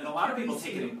 and a lot of people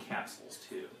take it in capsules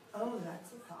too, oh,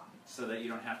 that's a thought. so that you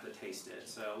don't have to taste it.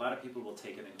 So a lot of people will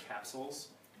take it in capsules.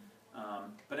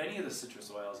 But any of the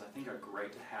citrus oils, I think, are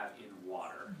great to have in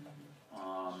water,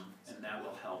 and that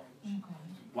will help.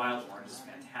 Wild orange is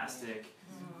fantastic.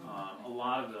 A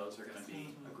lot of those are going to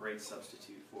be a great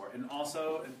substitute for it. And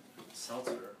also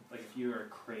seltzer. Like if you are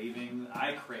craving,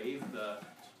 I crave the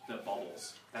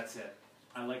bubbles. That's it.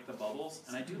 I like the bubbles,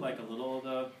 and I do like a little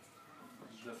of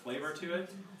the flavor to it.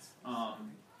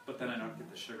 But then I don't get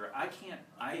the sugar.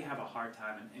 I have a hard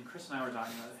time, and Chris and I were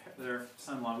talking about their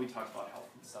son-in-law, we talk about health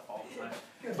and stuff all the time.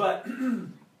 Good. But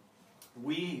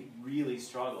we really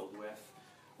struggled with,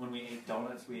 when we ate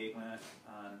donuts, we ate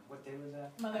on, what day was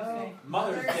that? Mother's Oh. Day.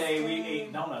 Mother's Day, we Day.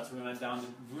 ate donuts. We went down to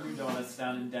Voodoo Donuts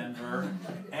down in Denver,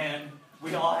 and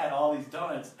we all had all these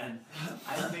donuts, and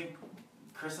I think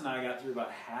Chris and I got through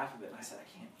about half of it, and I said,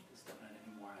 I can't eat this donut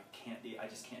anymore. I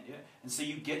just can't do it. And so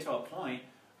you get to a point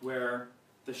where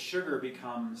the sugar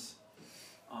becomes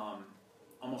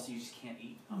almost you just can't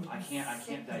eat. I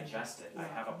can't digest it. I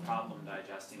have a problem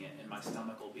digesting it, and my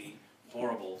stomach will be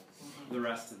horrible the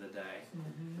rest of the day.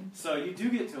 So you do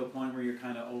get to a point where you're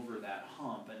kind of over that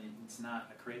hump, and it's not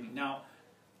a craving. Now,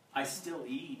 I still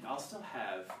eat. I'll still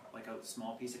have like a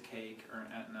small piece of cake or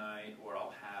at night, or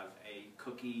I'll have a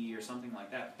cookie or something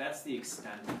like that. That's the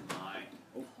extent of my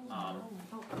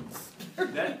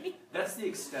that's the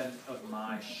extent of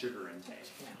my sugar intake.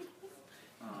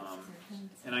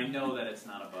 And I know that it's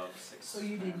not above 6. So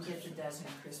you didn't get the dozen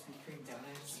Krispy Kreme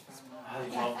donuts from,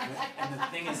 I love it. And the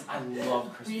thing is, I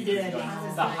love Krispy We Kreme did.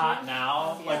 donuts. The hot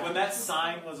now, Yeah. like when that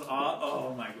sign was up,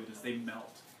 oh my goodness, they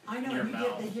melt. I know, Your you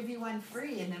mouth. they give you one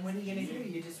free, and then what are you gonna do?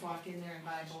 You just walk in there and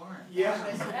buy more. Yeah.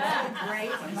 That's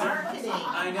great marketing.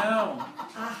 I know.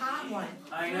 A hot one,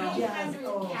 I know. Yeah.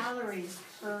 300 calories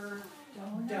per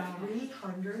donut.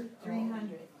 300.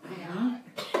 300, Mhm.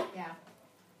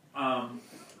 yeah.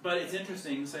 But it's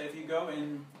interesting. So if you go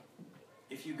in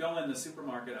the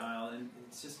supermarket aisle, and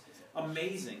it's just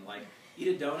amazing. Like eat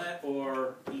a donut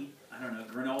or eat, I don't know,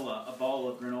 granola, a bowl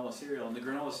of granola cereal, and the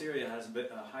granola cereal has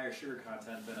a higher sugar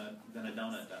content than a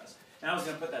donut does. And I was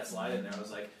going to put that slide in there. I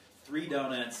was like, 3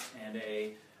 donuts and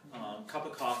a cup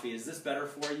of coffee. Is this better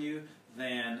for you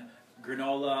than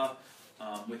granola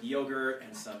with yogurt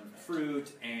and some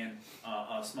fruit and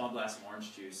a small glass of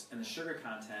orange juice? And the sugar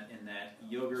content in that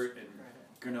yogurt and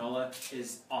granola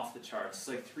is off the charts. It's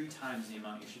like 3 times the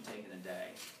amount you should take in a day,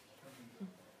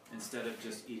 instead of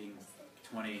just eating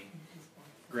 20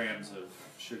 grams of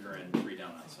sugar and 3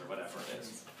 donuts or whatever it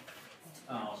is.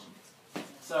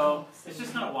 So it's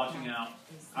just kind of watching out.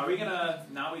 Are we gonna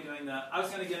now be doing that? I was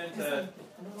gonna get into,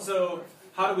 so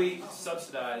how do we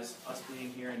subsidize us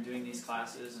being here and doing these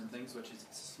classes and things, which is,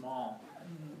 it's a small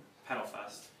pedal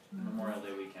fest, Memorial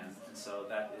Day weekend, and so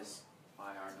that is why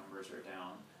our numbers are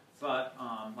down. But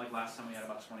like last time we had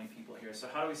about 20 people here. So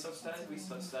how do we subsidize it? We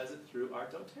subsidize it through our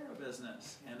doTERRA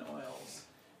business and oils.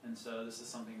 And so this is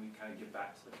something we kind of give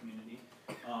back to the community.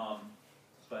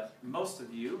 But most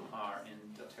of you are in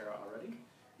doTERRA already,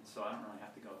 and so I don't really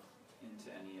have to go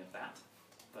into any of that.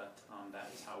 But that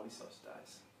is how we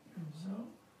subsidize. So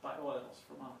buy oils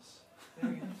from us.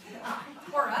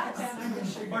 For us.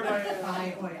 Or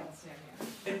Buy oils,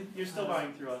 yeah. and you're still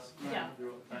buying through us. You're Yeah.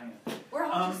 buying it. We're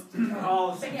all just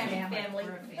all the big same. happy family.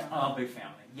 We're a family. Oh, big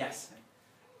family. Yes.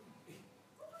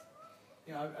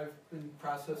 You know, I've been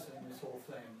processing this whole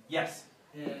thing, Yes.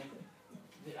 and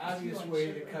the obvious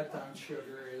way to cut down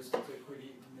sugar is to quit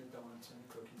eating the donuts and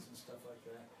the cookies and stuff like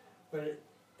that. But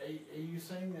are you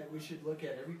saying that we should look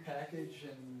at every package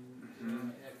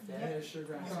and if that has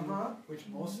sugar on it, which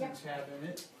most things have in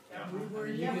it, We were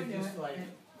you Yeah, could we do just it. like,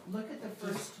 And look at the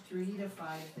first 3 to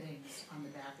 5 things on the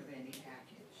back of any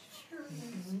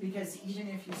package. Because even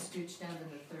if you scooch down to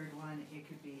the 3rd one, it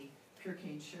could be pure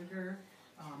cane sugar,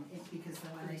 because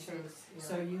then when they say,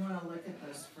 so you wanna look at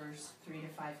those first 3 to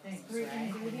 5 things, 3 right?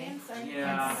 ingredients, I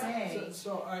Yeah. And say,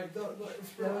 so all right, it's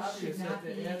real those obvious should that not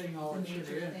be they're adding all the the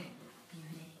sugar major in. thing.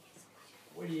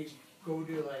 What do you go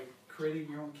to, like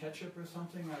creating your own ketchup or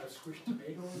something out of squished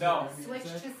tomatoes? No. I mean, is Switch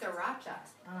that- to sriracha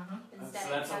instead So of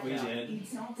that's what we ketchup. did. Eat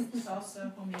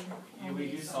salsa, homemade. Yeah,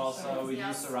 we do homemade salsa, we do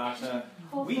Yep. sriracha.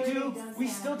 Whole We 30 do, does we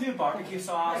have- still do barbecue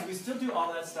sauce, we still do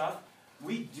all that stuff.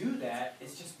 We do that,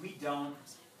 it's just we don't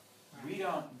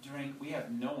drink, we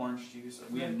have no orange juice,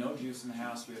 we have no juice in the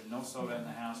house, we have no soda in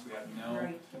the house, we have no,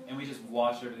 Right. and we just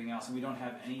wash everything else, and we don't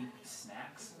have any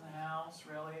snacks in the house,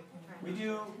 really. We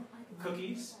do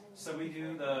cookies, so we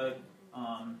do the,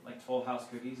 like Toll House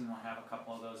cookies, and we'll have a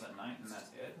couple of those at night, and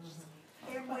that's it.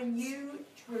 And when you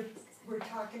were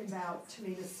talking about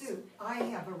tomato soup, I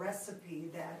have a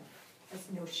recipe that has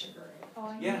no sugar in it. Oh,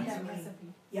 I Yeah. need that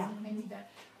recipe. Yeah. I need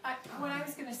that. What I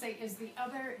was gonna say is the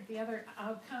other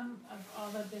outcome of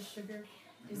all of this sugar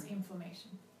is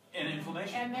inflammation. And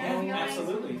inflammation, And yeah, they're feeling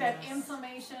absolutely. that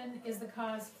inflammation is the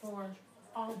cause for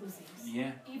all disease,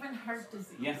 Yeah, even heart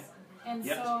disease. Yeah. And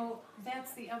Yep. so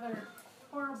that's the other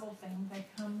horrible thing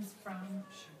that comes from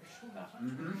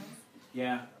sugar.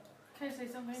 yeah. Can I say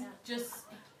something? Just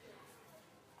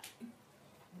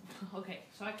okay.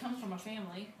 So I come from a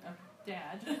family, a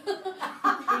dad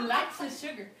who likes his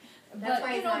sugar. That's But why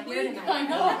you he's know, not here tonight. I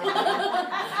know.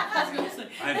 I was gonna say.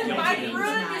 I'm And guilty I of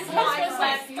ruined this. his whole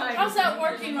life. How's that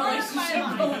working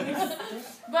relationship going?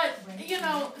 But you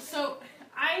know,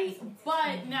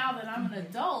 but now that I'm an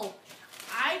adult,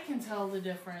 I can tell the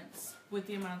difference with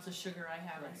the amounts of sugar I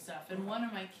have and stuff. And one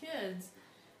of my kids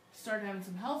started having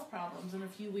some health problems, and a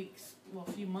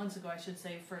few months ago, I should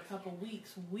say, for a couple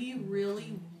weeks, we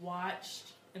really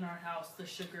watched in our house the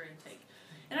sugar intake.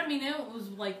 And I mean, it was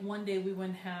like one day we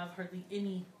wouldn't have hardly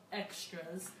any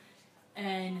extras,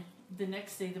 and the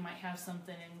next day they might have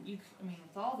something, and with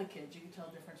all the kids, you could tell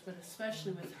the difference, but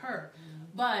especially with her.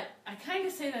 But I kind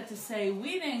of say that to say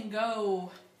we didn't go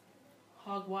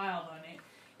hog wild on it.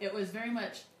 It was very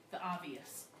much the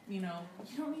obvious. You know,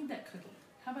 you don't need that cookie.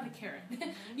 How about a carrot?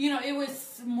 It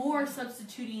was more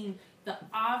substituting the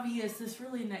obvious, this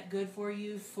really isn't that good for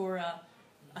you, for a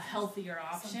healthier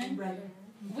option. Something rather.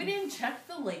 We didn't check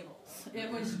the labels.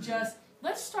 It was just,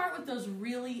 let's start with those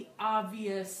really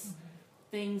obvious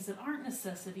things that aren't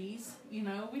necessities. We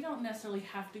don't necessarily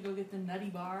have to go get the Nutty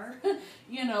Bar,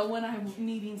 when I'm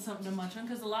needing something to munch on.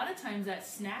 Because a lot of times that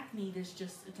snack need is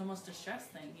just, it's almost a stress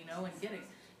thing, and get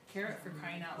a carrot for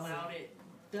crying out loud. It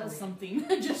does something,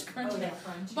 just crunch it.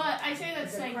 But I say that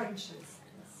to The say, crunches.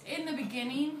 in the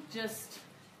beginning, just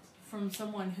from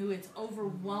someone who it's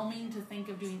overwhelming to think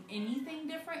of doing anything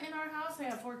different in our house. I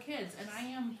have 4 kids,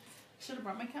 and should have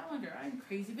brought my calendar. I'm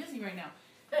crazy busy right now.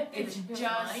 It's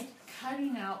just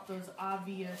cutting out those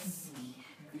obvious,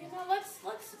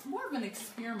 let's more of an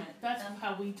experiment. That's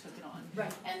how we took it on.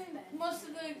 Right. And most of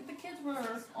the kids were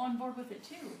on board with it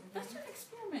too. Let's do an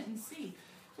experiment and see.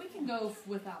 We can go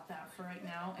without that for right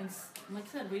now. And like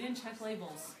I said, we didn't check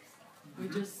labels. We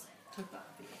just took the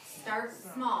obvious. Start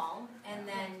small, and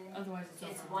then Otherwise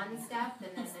it's one step,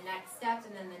 and then the next step,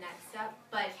 and then the next step.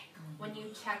 But when you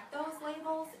check those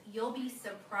labels, you'll be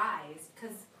surprised.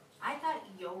 Because I thought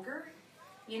yogurt,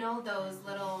 those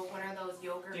little, what are those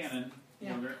yogurts? Dannon,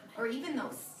 yogurt. Or even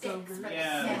those sticks for the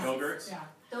Yeah, snacks. the Go-Gurts. Yeah.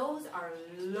 Those are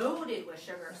loaded with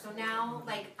sugar. So now,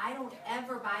 I don't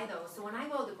ever buy those. So when I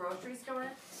go to the grocery store,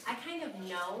 I kind of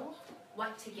know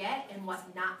what to get and what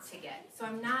not to get. So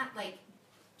I'm not,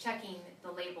 checking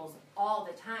the labels all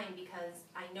the time, because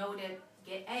I know to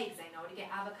get eggs, I know to get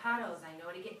avocados, I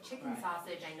know to get chicken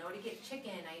sausage, I know to get chicken,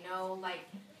 I know,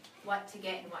 what to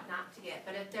get and what not to get.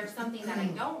 But if there's something that I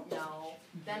don't know,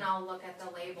 then I'll look at the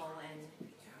label and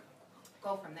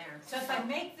go from there. So if I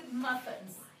make the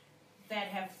muffins that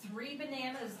have 3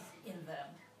 bananas in them,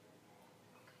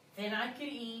 then I could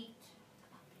eat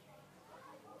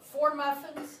 4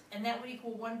 muffins, and that would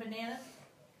equal 1 banana?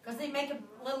 Because they make a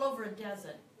little over a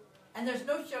dozen. And there's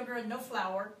no sugar and no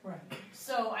flour, Right.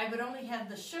 so I would only have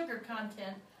the sugar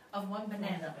content of 1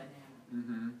 banana.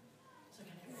 Mm-hmm. So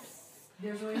can I-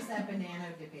 There's always that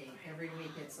banana debate. Every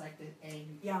week it's like the egg.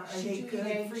 Yeah, are Should they you eat good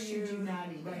eggs? for Should you? you not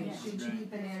eat Right. eggs? Should you Right.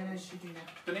 eat bananas? Should you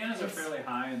not? Bananas are It's- fairly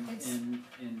high it's-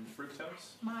 in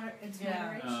fructose. It's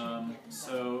Yeah. moderation.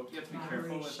 So you have to be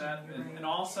careful with that. Moderation, you're And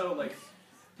also,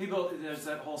 people, there's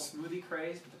that whole smoothie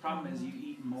craze, but the problem is you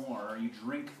eat more, or you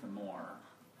drink the more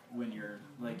when you're,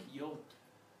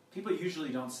 people usually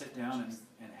don't sit down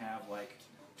and have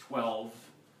 12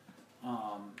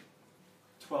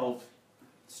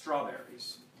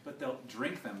 strawberries, but they'll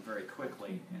drink them very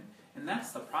quickly. And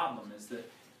that's the problem, is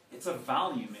that it's a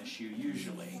volume issue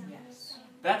usually. Yes.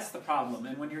 That's the problem.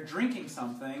 And when you're drinking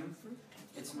something,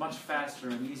 it's much faster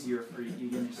and easier for you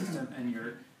in your system, and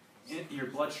your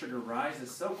blood sugar rises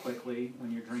so quickly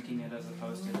when you're drinking it as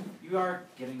opposed to, you are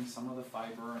getting some of the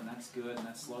fiber and that's good and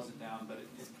that slows it down, but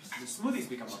the smoothies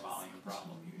become a volume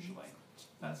problem usually.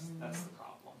 That's the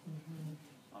problem.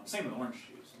 Same with orange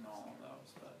juice and all of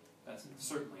those, but that's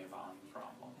certainly a volume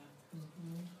problem.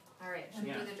 Alright, should we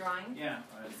Yeah. do the drawing? Yeah.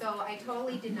 So I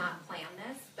totally did not plan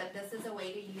this, but this is a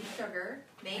way to use sugar,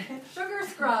 make sugar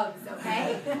scrubs,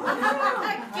 okay?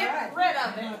 Get rid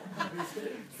of it.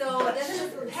 So this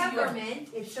is peppermint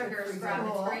It's sugar for scrub.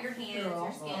 It's cool. for your hands,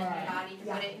 your skin, your body, to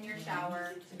put it in your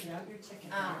shower. Yeah, your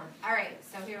chicken. Alright,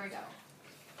 so here we go.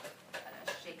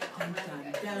 Gotta shake it all really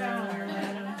good.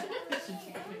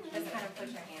 Just kind of put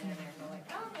your hand in there and go like,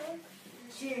 oh.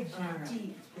 Dig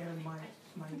deep there,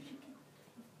 Mike.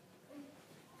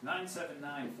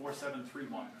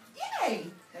 979-4731. Yay!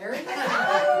 There it is.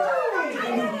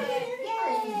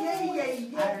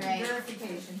 Yay. Alright,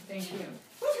 verification, thank you.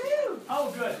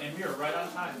 Oh, good, and we are right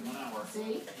on time, 1 hour.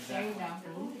 See, there you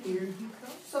Exactly. go. Here you go.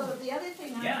 So the other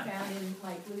thing I Yeah. found in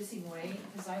like losing weight,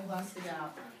 because I lost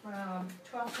about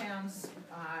 12 pounds,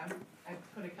 I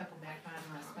put a couple back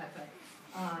on last month, but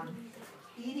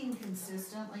eating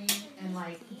consistently and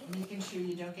like making sure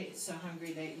you don't get so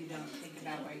hungry that you don't think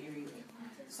about what you're eating.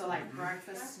 So like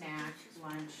breakfast, snack,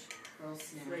 lunch, little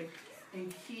snack,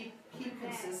 and keep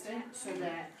consistent so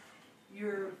that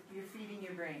you're feeding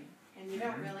your brain. And you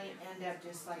don't really end up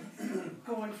just like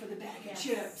going for the bag of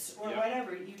chips or Yep.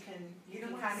 whatever. You can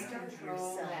don't kind of starve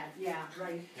control yourself. that. Yeah.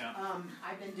 Right.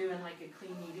 I've been doing like a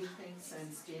clean eating thing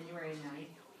since January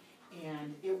 9th,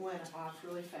 and it went off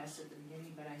really fast at the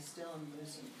beginning, but I still am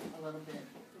losing a little bit,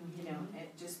 you know,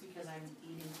 just because I'm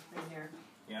eating cleaner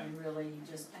Yeah. and really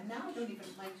just, and now I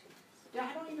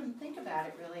don't even think about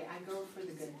it really. I go for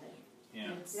the good thing.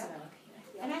 Yeah. It's,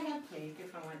 and I have cake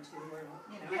if I want to, or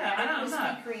you know, Yeah, I have I'm a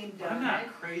not- Krispy Kreme donut. I'm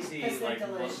not crazy Because they're like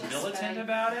delicious, militant but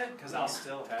about it because I'll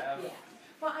still have. Yeah.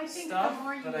 Well, I think Stuff, the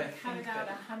more you but I cut think it out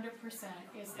that- 100%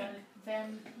 is that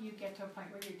then you get to a point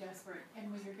where you're desperate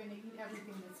and when you're gonna eat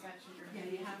everything that's got sugar. Yeah,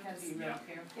 you have to be real Yeah.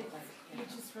 careful. It- Like, You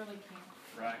just really can't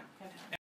Right. cut it out.